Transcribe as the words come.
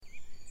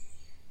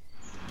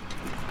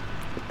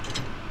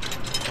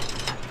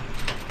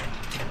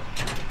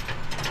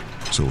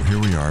So here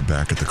we are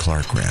back at the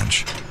Clark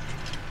Ranch.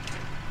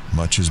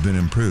 Much has been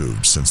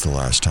improved since the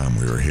last time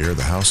we were here.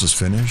 The house is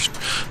finished.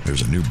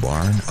 There's a new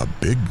barn, a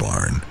big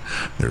barn.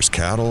 There's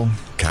cattle,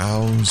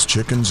 cows,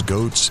 chickens,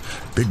 goats,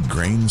 big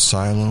grain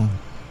silo.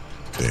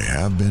 They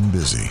have been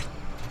busy.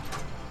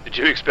 Did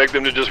you expect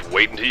them to just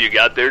wait until you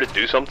got there to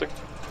do something?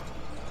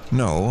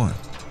 No,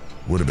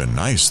 would have been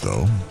nice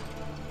though.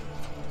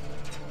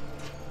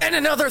 And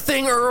another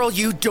thing, Earl,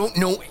 you don't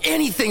know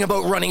anything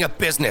about running a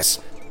business.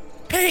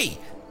 Hey,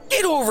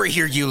 get over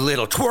here, you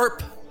little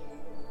twerp.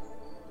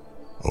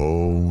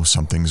 Oh,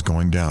 something's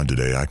going down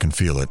today. I can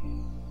feel it.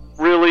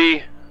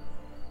 Really?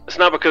 It's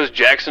not because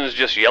Jackson's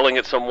just yelling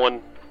at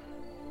someone?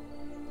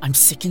 I'm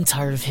sick and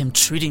tired of him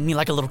treating me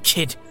like a little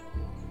kid.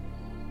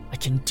 I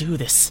can do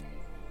this.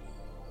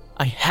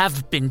 I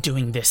have been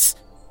doing this.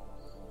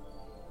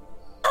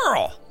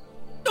 Earl,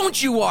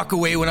 don't you walk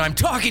away when I'm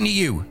talking to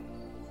you.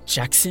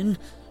 Jackson,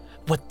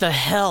 what the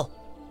hell?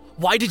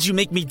 Why did you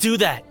make me do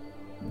that?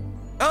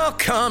 Oh,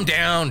 calm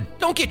down.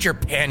 Don't get your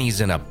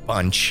panties in a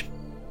bunch.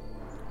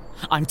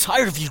 I'm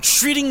tired of you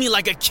treating me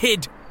like a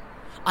kid.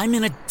 I'm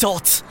an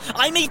adult.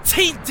 I'm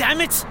 18, damn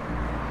it!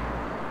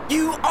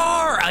 You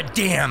are a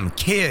damn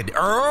kid,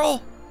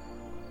 Earl.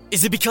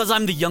 Is it because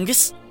I'm the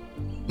youngest?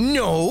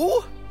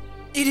 No,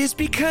 it is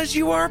because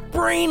you are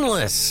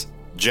brainless.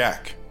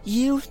 Jack.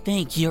 You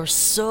think you're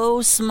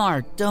so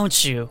smart,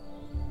 don't you?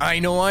 I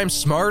know I'm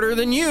smarter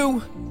than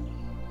you.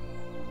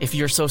 If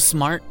you're so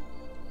smart,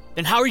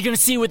 then how are you gonna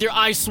see with your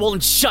eyes swollen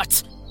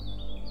shut?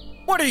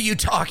 What are you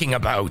talking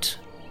about?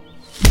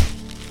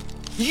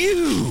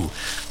 You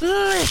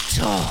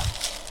little...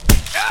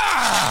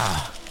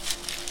 Ah!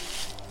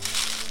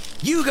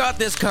 You got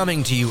this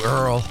coming to you,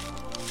 Earl.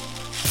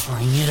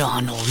 Bring it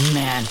on, old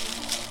man.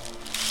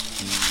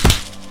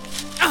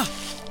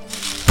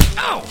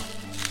 Ow!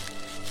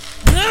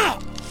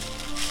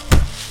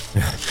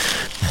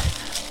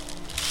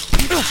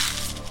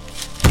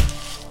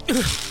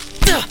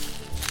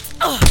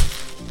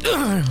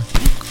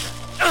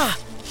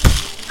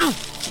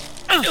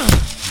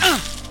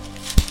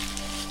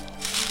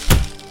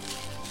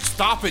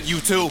 Stop it, you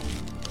two!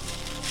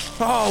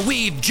 Oh,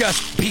 we've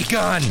just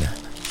begun.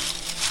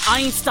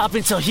 I ain't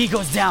stopping till he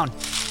goes down.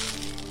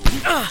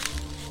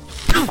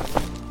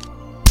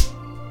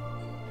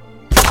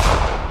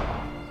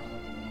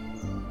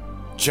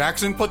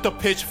 Jackson, put the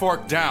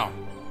pitchfork down.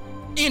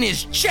 In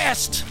his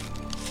chest.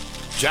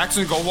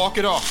 Jackson, go walk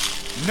it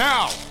off.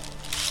 Now!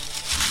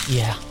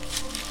 Yeah.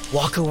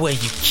 Walk away,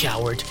 you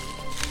coward.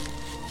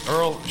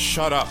 Earl,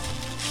 shut up.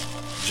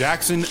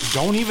 Jackson,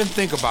 don't even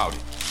think about it.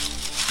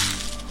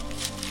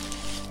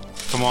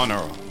 Come on,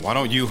 Earl. Why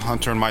don't you,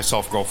 Hunter, and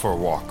myself go for a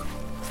walk?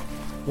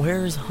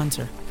 Where's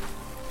Hunter?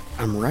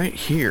 I'm right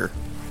here.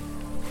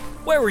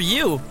 Where were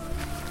you?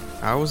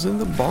 I was in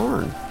the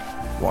barn,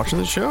 watching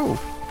the show.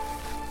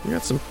 You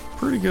got some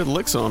pretty good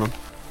licks on him.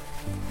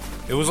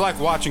 It was like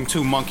watching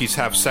two monkeys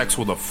have sex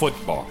with a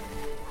football.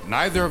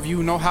 Neither of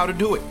you know how to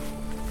do it.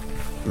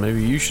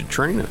 Maybe you should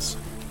train us.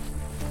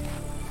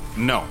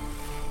 No.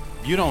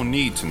 You don't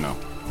need to know.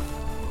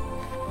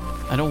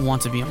 I don't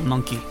want to be a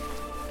monkey.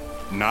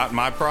 Not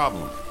my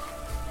problem.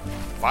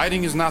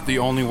 Fighting is not the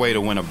only way to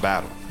win a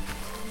battle.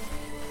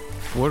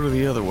 What are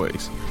the other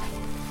ways?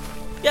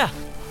 Yeah,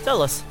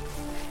 tell us.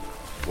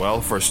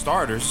 Well, for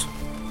starters,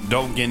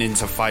 don't get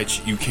into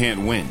fights you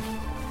can't win.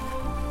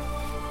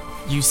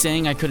 You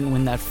saying I couldn't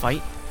win that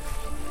fight?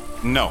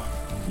 No,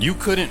 you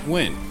couldn't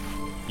win.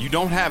 You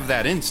don't have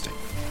that instinct.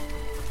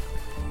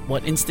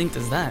 What instinct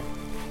is that?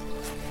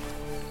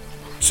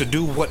 To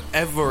do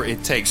whatever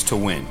it takes to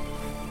win.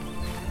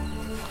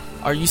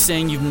 Are you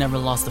saying you've never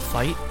lost a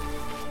fight?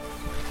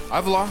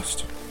 I've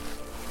lost.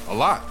 A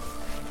lot.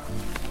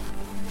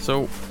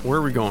 So, where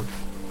are we going?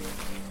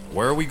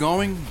 Where are we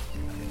going?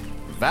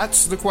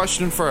 That's the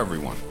question for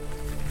everyone.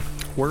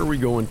 Where are we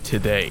going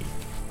today?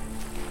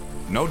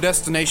 No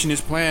destination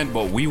is planned,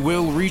 but we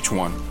will reach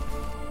one.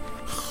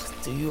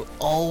 Do you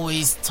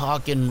always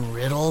talk in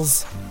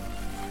riddles?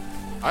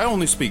 I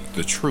only speak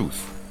the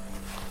truth.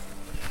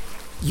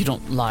 You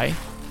don't lie.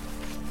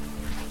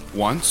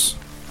 Once,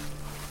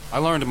 I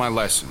learned my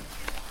lesson.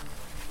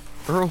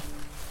 Earl,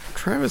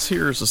 Travis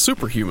here is a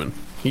superhuman.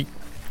 He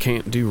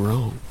can't do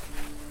wrong.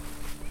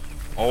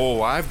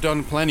 Oh, I've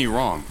done plenty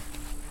wrong.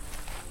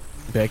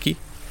 Becky?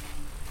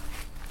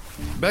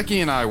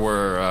 Becky and I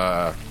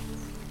were,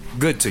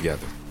 good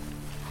together.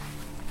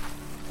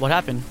 What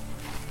happened?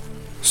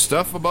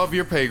 Stuff above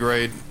your pay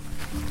grade.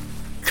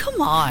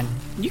 Come on,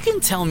 you can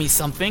tell me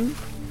something.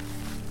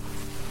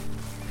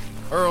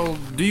 Earl,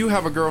 do you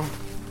have a girl?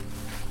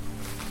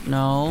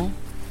 No,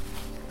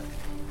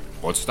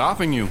 What's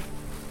stopping you?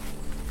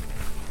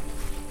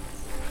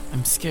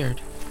 I'm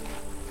scared.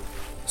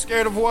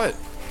 Scared of what?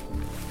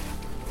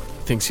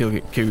 Thinks he'll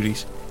get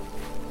cooties.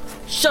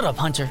 Shut up,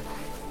 Hunter.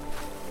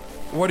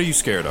 What are you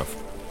scared of?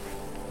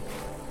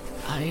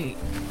 I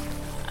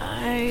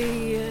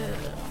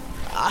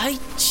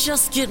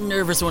just get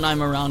nervous when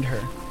I'm around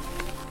her.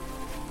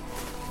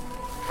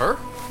 Her?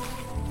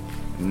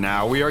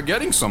 Now we are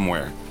getting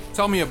somewhere.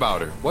 Tell me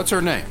about her. What's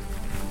her name?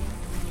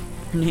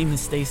 Her name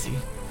is Stacy.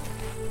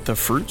 The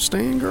fruit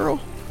stand girl?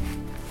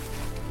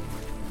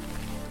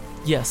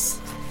 Yes,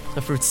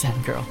 the fruit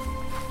stand girl.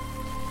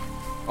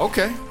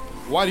 Okay.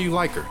 Why do you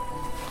like her?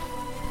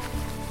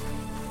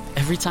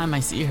 Every time I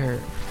see her,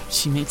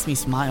 she makes me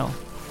smile.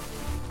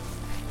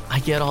 I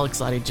get all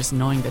excited just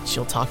knowing that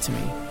she'll talk to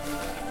me.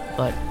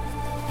 But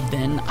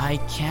then I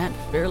can't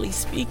barely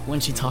speak when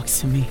she talks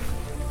to me.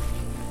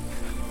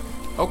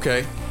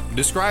 Okay.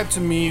 Describe to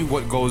me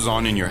what goes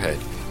on in your head.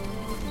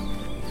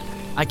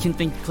 I can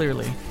think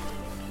clearly.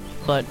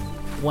 But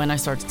when I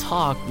start to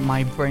talk,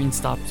 my brain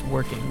stops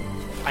working.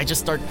 I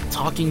just start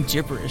talking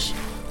gibberish.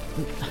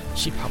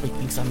 She probably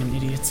thinks I'm an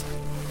idiot.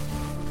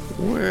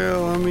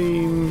 Well, I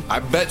mean... I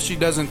bet she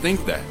doesn't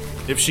think that.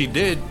 If she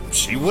did,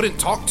 she wouldn't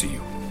talk to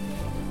you.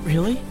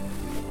 Really?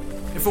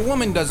 If a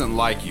woman doesn't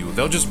like you,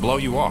 they'll just blow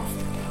you off.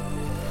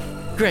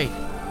 Great.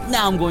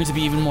 Now I'm going to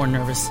be even more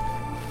nervous.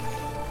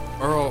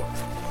 Earl,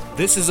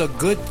 this is a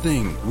good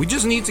thing. We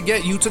just need to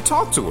get you to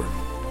talk to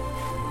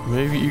her.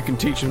 Maybe you can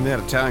teach him that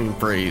Italian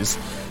phrase.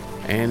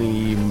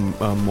 Annie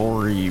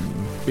amori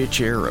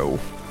bicchiero.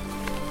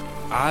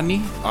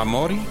 Ani,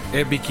 amori,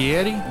 e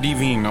bicchieri di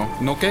vino,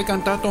 no che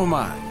cantato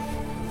mai.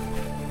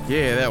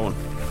 Yeah, that one.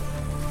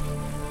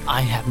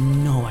 I have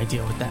no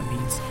idea what that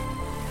means.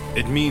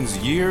 It means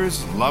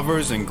years,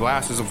 lovers, and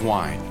glasses of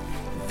wine.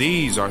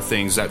 These are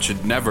things that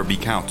should never be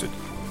counted.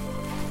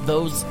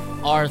 Those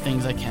are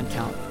things I can't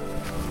count.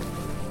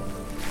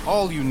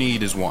 All you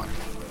need is one.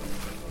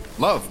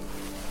 Love.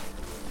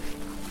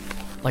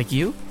 Like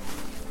you?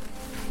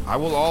 I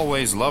will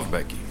always love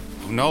Becky.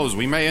 Who knows,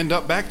 we may end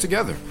up back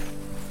together.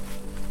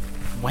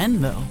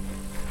 When, though?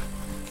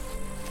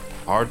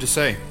 Hard to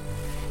say.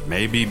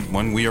 Maybe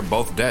when we are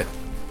both dead.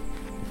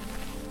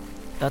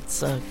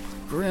 That's a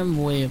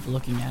grim way of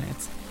looking at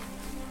it.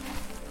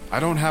 I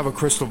don't have a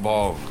crystal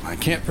ball. I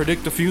can't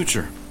predict the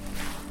future.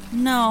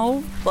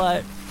 No,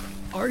 but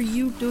are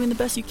you doing the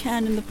best you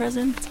can in the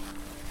present?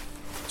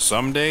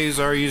 Some days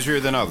are easier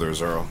than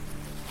others, Earl.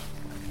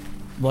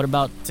 What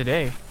about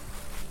today?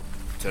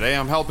 Today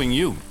I'm helping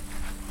you.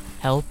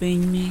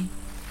 Helping me?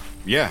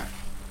 Yeah.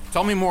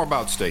 Tell me more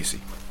about Stacy.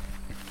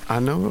 I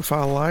know if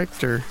I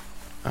liked her,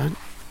 I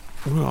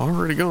would have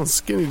already gone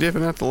skinny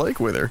dipping at the lake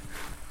with her.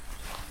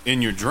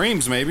 In your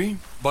dreams, maybe.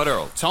 But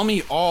Earl, tell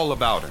me all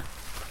about her.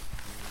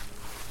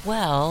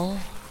 Well,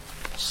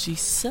 she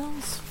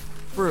sells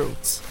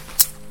fruits.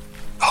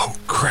 Oh,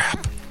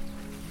 crap.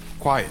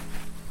 Quiet.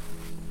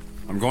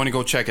 I'm going to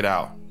go check it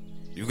out.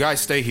 You guys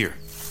stay here.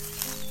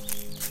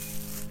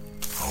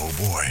 Oh,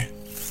 boy.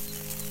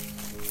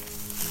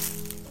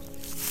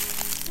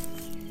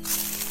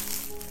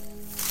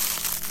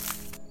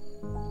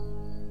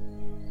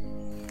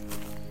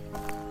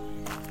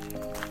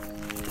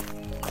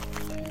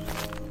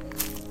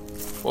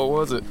 What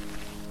was it?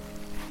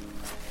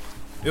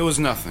 It was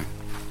nothing.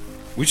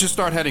 We should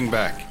start heading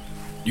back.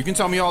 You can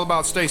tell me all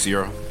about Stacy,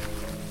 Earl.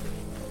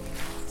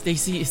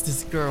 Stacy is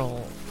this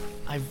girl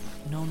I've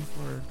known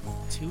for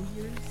 2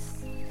 years.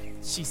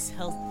 She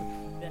sells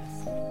the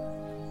best.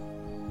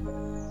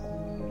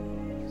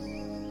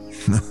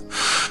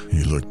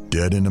 He looked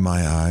dead into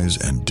my eyes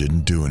and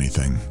didn't do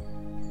anything.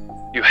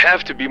 You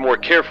have to be more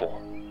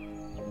careful.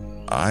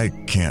 I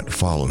can't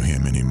follow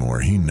him anymore.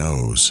 He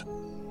knows.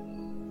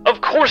 Of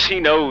course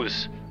he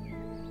knows.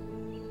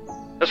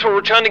 That's what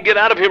we're trying to get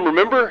out of him,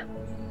 remember?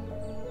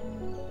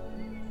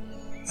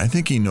 I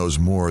think he knows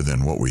more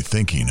than what we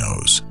think he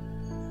knows.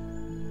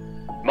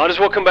 Might as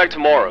well come back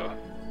tomorrow.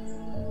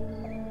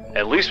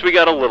 At least we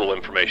got a little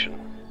information.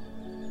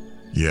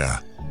 Yeah,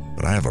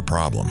 but I have a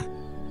problem.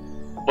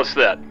 What's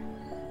that?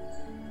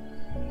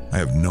 I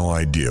have no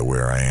idea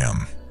where I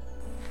am.